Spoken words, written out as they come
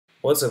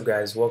What's up,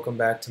 guys? Welcome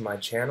back to my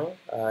channel.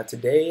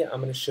 Today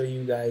I'm going to show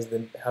you guys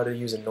how to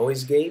use a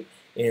noise gate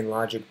in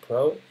Logic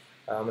Pro.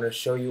 I'm going to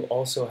show you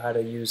also how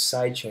to use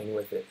sidechain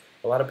with it.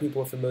 A lot of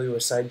people are familiar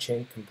with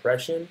sidechain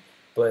compression,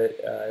 but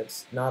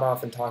it's not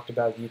often talked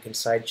about that you can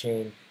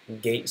sidechain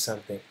gate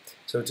something.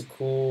 So it's a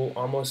cool,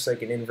 almost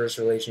like an inverse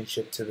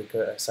relationship to the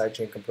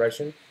sidechain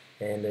compression,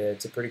 and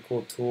it's a pretty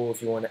cool tool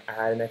if you want to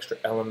add an extra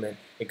element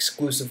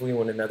exclusively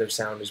when another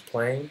sound is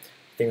playing.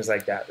 Things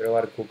like that. There are a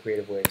lot of cool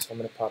creative ways, so I'm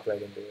going to pop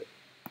right into it.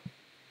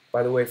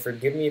 By the way,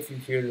 forgive me if you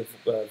hear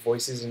the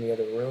voices in the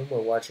other room.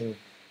 We're watching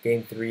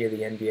Game 3 of the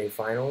NBA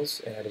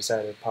Finals, and I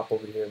decided to pop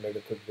over here and make a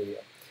quick video.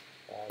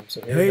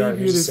 So here we Hey, are.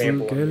 Here's a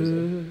beautiful sample I'm girl.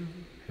 using.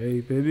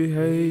 Hey, baby,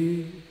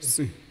 hey.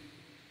 See.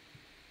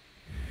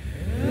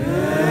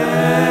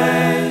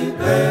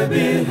 Hey,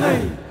 baby,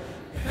 hey.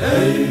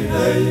 Hey,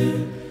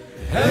 hey.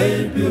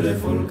 Hey,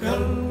 beautiful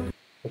girl.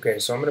 Okay,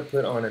 so I'm going to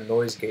put on a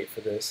noise gate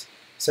for this.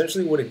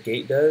 Essentially what a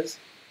gate does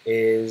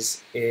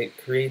is it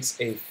creates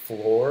a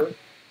floor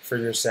for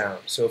your sound.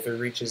 So if it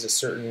reaches a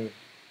certain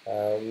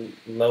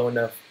low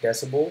enough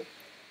decibel,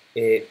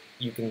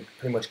 you can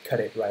pretty much cut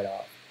it right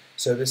off.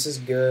 So this is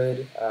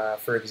good,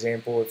 for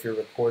example, if you're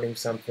recording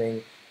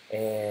something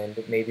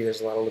and maybe there's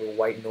a lot of little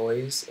white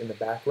noise in the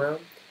background,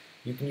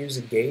 you can use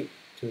a gate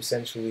to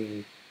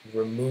essentially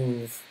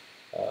remove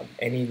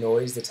any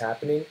noise that's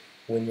happening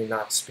when you're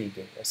not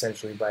speaking,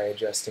 essentially by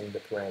adjusting the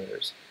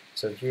parameters.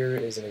 So here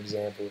is an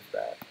example of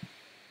that.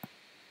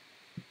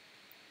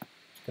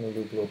 Just going to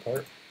loop a little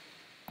part.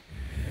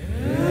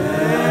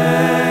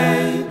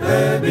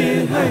 Hey,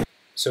 baby, hey.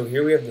 So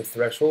here we have the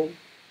threshold.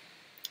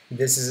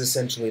 This is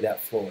essentially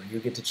that floor. You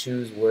get to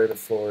choose where the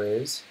floor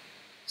is.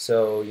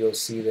 So you'll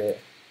see that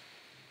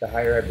the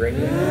higher I bring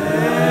it,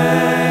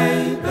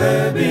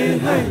 Hey, baby,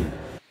 hey.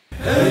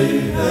 Hey,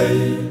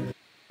 hey.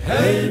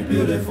 Hey,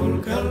 beautiful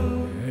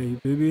girl. Hey,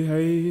 baby,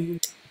 hey.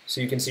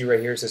 so you can see right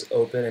here it says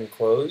open and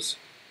close.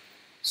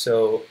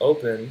 So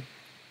open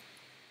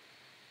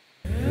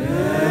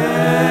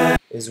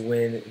is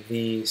when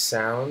the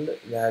sound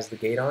that has the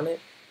gate on it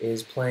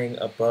is playing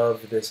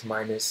above this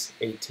minus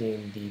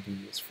 18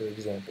 dBs, for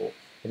example.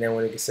 And then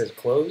when it says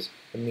close,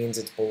 it means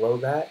it's below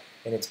that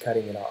and it's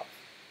cutting it off.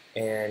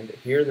 And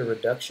here the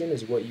reduction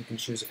is what you can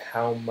choose of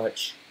how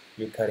much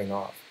you're cutting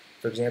off.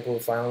 For example,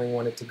 if I only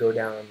want it to go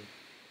down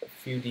a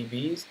few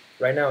dBs,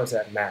 right now it's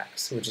at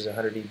max, which is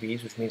 100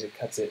 dBs, which means it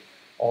cuts it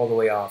all the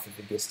way off if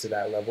it gets to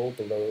that level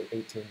below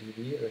 18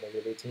 dB or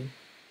negative 18.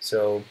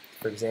 So,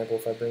 for example,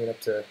 if I bring it up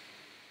to,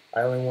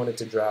 I only want it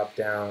to drop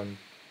down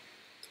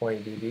 20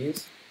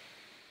 dBs.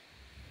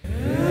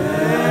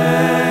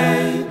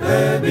 Hey,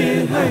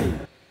 baby, hey.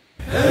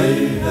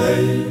 Hey,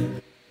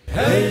 hey.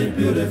 Hey,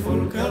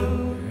 beautiful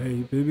girl.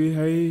 Hey, baby,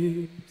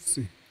 hey.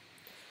 See.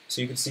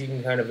 So you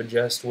can kind of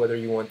adjust whether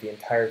you want the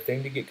entire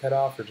thing to get cut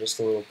off or just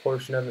a little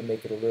portion of it,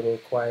 make it a little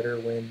quieter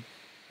when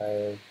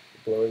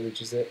below it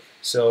reaches it.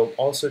 So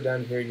also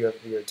down here you have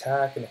your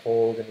attack and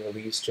hold and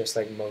release, just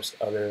like most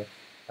other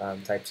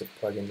types of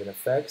plugins and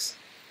effects.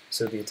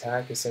 So the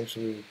attack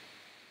essentially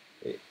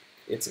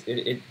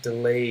it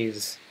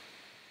delays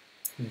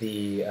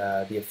the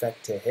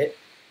effect to hit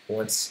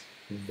once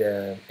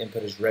the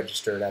input is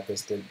registered at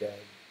this the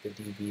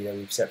dB that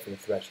we've set for the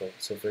threshold.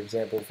 So for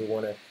example, if we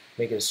want to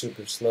make it a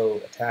super slow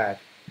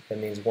attack, that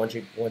means once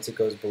it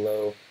goes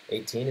below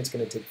 18, it's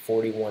going to take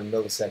 41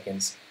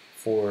 milliseconds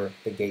for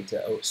the gate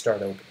to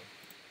start opening.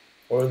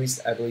 Or at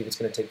least I believe it's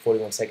going to take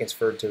 41 seconds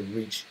for it to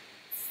reach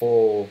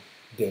full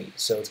gate.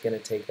 So it's going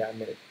to take that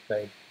minute,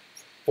 like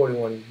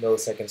 41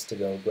 milliseconds to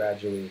go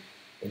gradually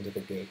into the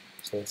gate.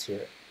 So let's hear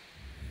it.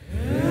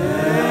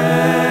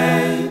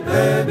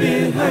 Hey,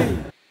 baby, hey.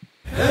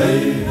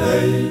 Hey,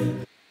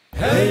 hey.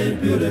 Hey,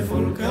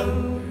 beautiful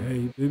girl.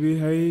 Hey, baby,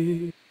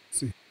 hey.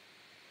 See.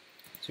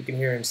 So you can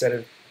hear instead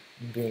of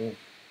being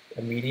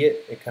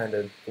immediate, it kind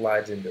of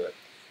glides into it.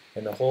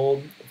 And the hold,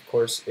 of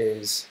course,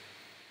 is,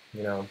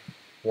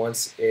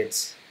 once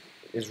it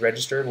is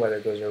registered, whether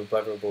it goes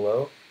above or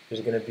below,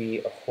 there's going to be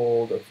a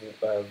hold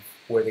of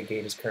where the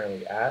gate is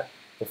currently at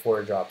before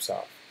it drops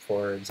off.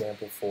 For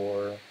example,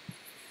 for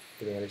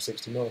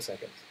 360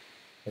 milliseconds.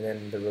 And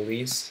then the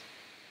release,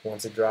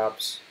 once it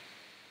drops,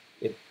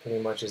 it pretty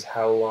much is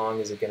how long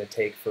is it going to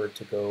take for it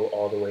to go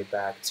all the way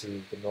back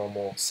to the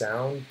normal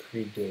sound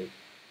pre-gate.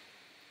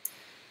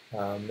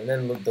 And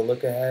then the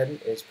look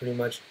ahead is pretty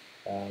much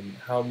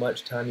how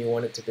much time you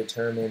want it to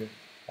determine.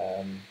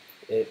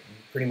 It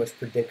pretty much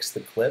predicts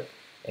the clip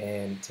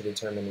and to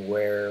determine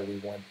where we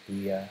want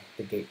the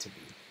gate to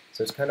be.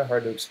 So it's kind of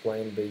hard to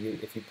explain, but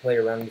if you play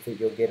around with it,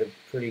 you'll get a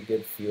pretty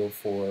good feel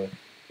for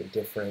the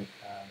different,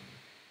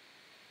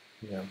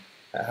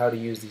 how to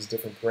use these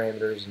different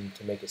parameters and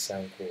to make it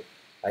sound cool.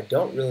 I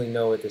don't really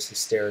know what this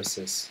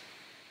hysteresis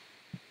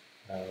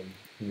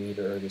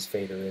meter or this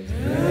fader is.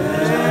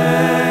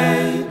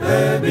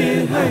 Hey,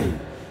 baby, hey.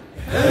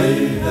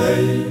 Hey,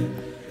 hey.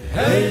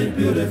 Hey,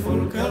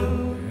 beautiful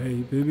girl.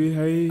 Hey, baby,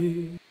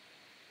 hey.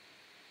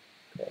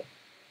 Okay.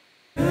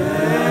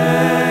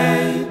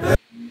 Hey,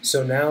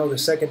 So now the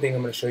second thing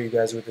I'm going to show you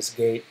guys with this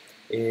gate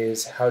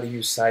is how to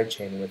use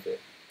sidechain with it.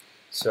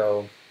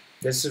 So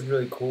this is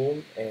really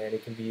cool, and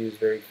it can be used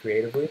very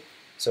creatively.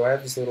 So I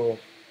have this little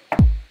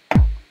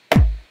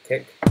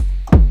kick.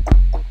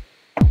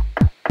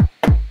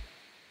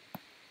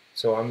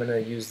 So I'm going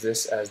to use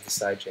this as the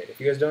sidechain. If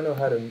you guys don't know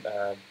how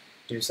to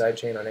do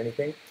sidechain on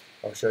anything,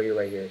 I'll show you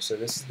right here. So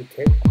this is the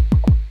kick.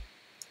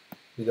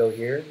 We go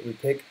here, we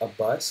pick a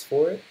bus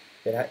for it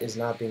that is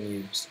not being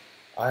used.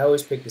 I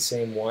always pick the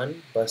same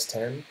one, bus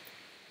 10,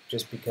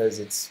 just because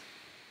it's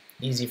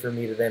easy for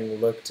me to then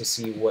look to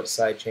see what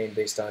sidechain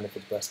based on if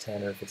it's bus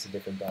 10 or if it's a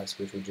different bus,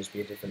 which would just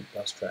be a different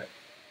bus track.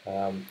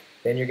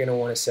 Then you're going to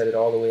want to set it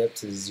all the way up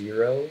to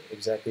 0,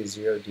 exactly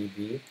 0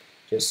 dB,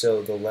 just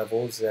so the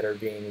levels that are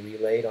being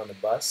relayed on the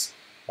bus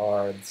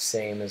are the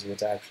same as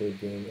what's actually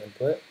being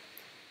input.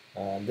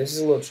 This is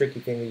a little tricky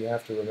thing that you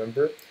have to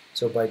remember.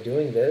 So by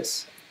doing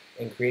this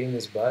and creating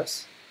this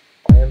bus,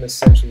 I am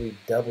essentially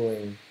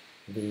doubling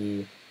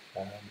the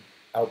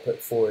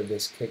output for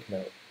this kick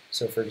note.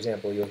 So for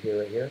example, you'll hear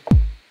right here.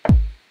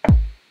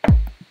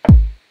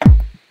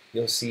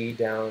 You'll see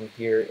down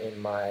here in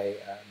my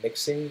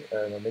mixing,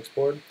 my mix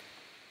board,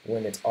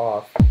 when it's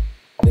off,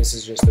 this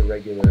is just the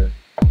regular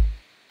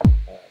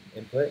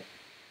input.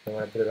 And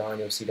when I put it on,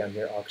 you'll see down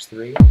here aux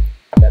 3,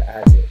 that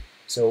adds it.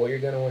 So what you're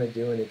going to want to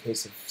do in the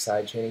case of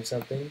sidechaining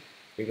something,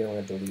 you're going to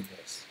want to delete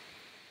this.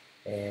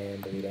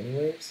 And delete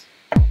anyways.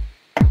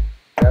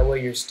 That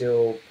way you're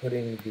still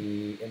putting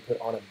the input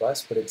on a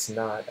bus, but it's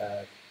not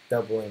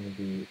doubling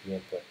the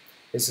input.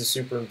 This is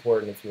super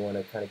important if you want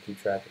to kind of keep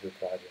track of your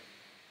project.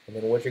 And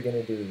then what you're going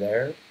to do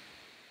there,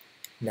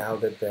 now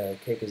that the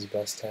kick is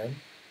bus 10,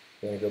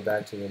 you're going to go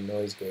back to the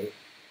noise gate.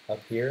 Up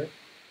here,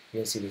 you're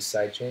going to see the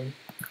sidechain.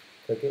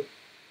 Click it,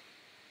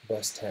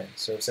 bus 10.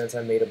 So since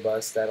I made a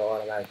bus, that'll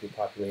automatically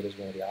populate as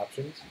one of the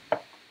options.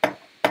 And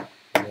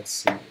let's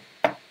see.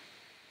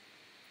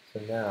 So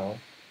now,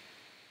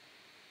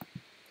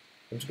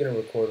 I'm just going to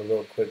record a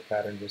little quick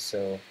pattern just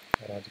so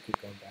I don't have to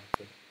keep going back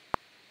to it.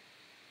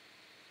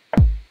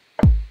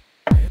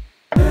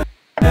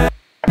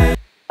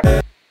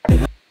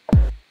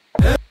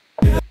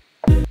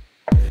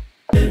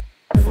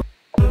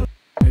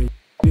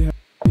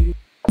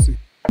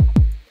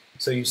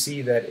 So you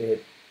see that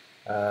it,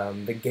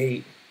 the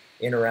gate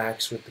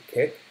interacts with the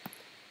kick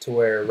to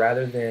where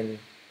rather than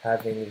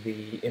having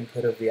the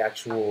input of the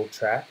actual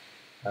track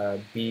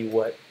be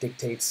what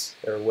dictates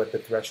or what the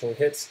threshold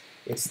hits,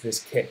 it's this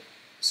kick.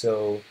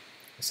 So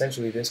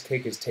essentially this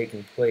kick is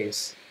taking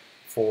place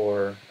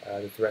for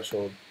the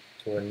threshold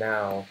to where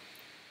now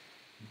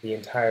the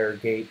entire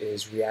gate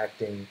is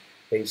reacting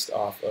based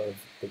off of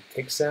the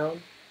kick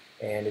sound,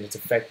 and it's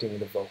affecting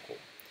the vocal.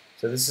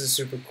 So this is a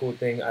super cool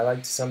thing. I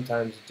like to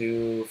sometimes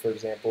do, for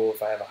example,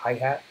 if I have a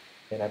hi-hat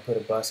and I put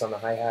a bus on the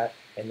hi-hat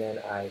and then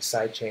I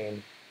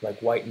sidechain like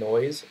white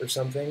noise or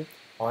something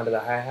onto the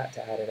hi-hat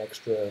to add an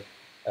extra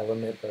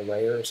element or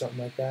layer or something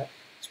like that.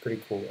 It's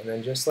pretty cool. And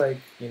then just like,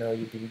 you know,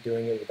 you'd be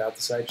doing it without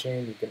the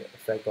sidechain, you can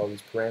affect all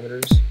these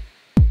parameters.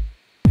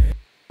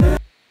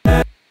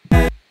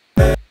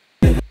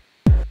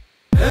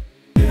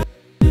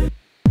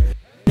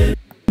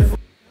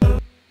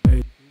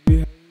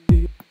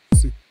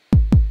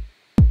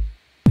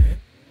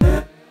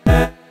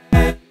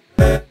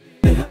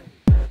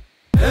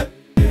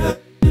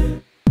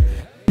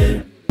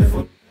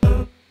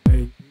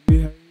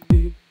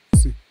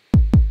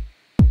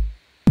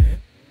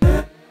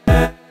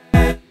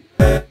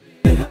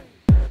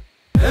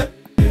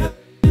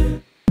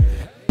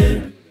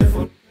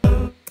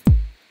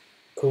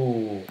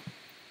 Cool.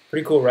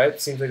 Pretty cool, right?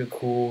 Seems like a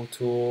cool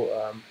tool.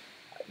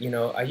 You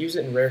know, I use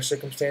it in rare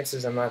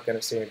circumstances. I'm not going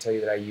to sit here and tell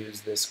you that I use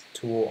this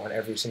tool on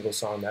every single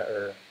song that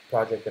or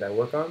project that I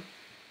work on.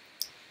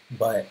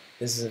 But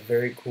this is a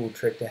very cool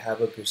trick to have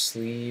up your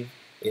sleeve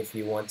if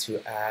you want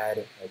to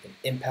add like an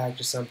impact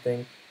to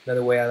something.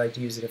 Another way I like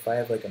to use it if I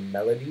have like a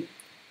melody,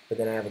 but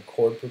then I have a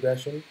chord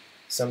progression.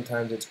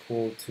 Sometimes it's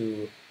cool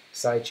to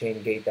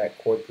sidechain gate that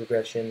chord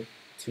progression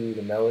to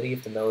the melody.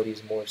 If the melody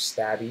is more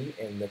stabby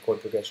and the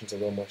chord progression is a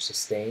little more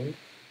sustained,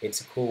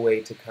 it's a cool way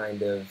to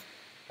kind of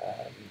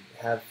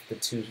have the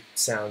two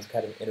sounds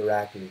kind of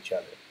interact with each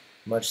other,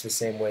 much the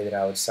same way that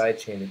I would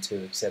sidechain the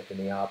two, except in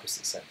the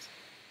opposite sense.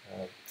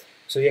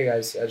 So yeah,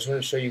 guys, I just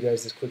want to show you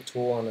guys this quick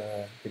tool on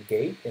the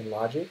gate in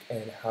Logic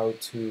and how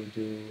to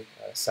do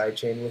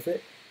sidechain with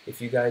it. If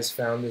you guys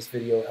found this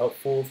video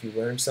helpful, if you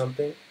learned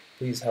something,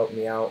 please help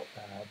me out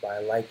by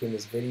liking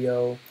this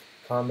video,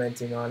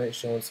 commenting on it,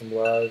 showing some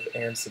love,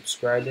 and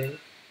subscribing.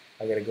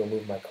 I gotta go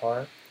move my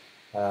car.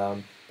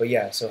 But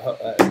yeah, so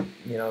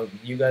you know,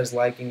 you guys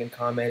liking and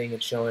commenting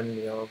and showing,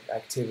 you know,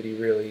 activity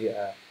really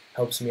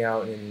helps me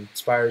out and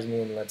inspires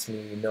me and lets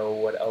me know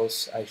what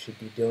else I should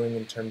be doing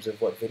in terms of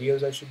what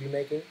videos I should be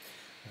making.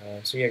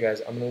 So yeah,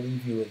 guys, I'm gonna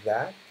leave you with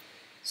that.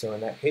 So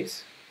in that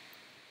case,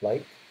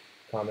 like,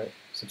 comment,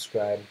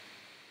 subscribe.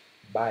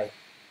 Bye.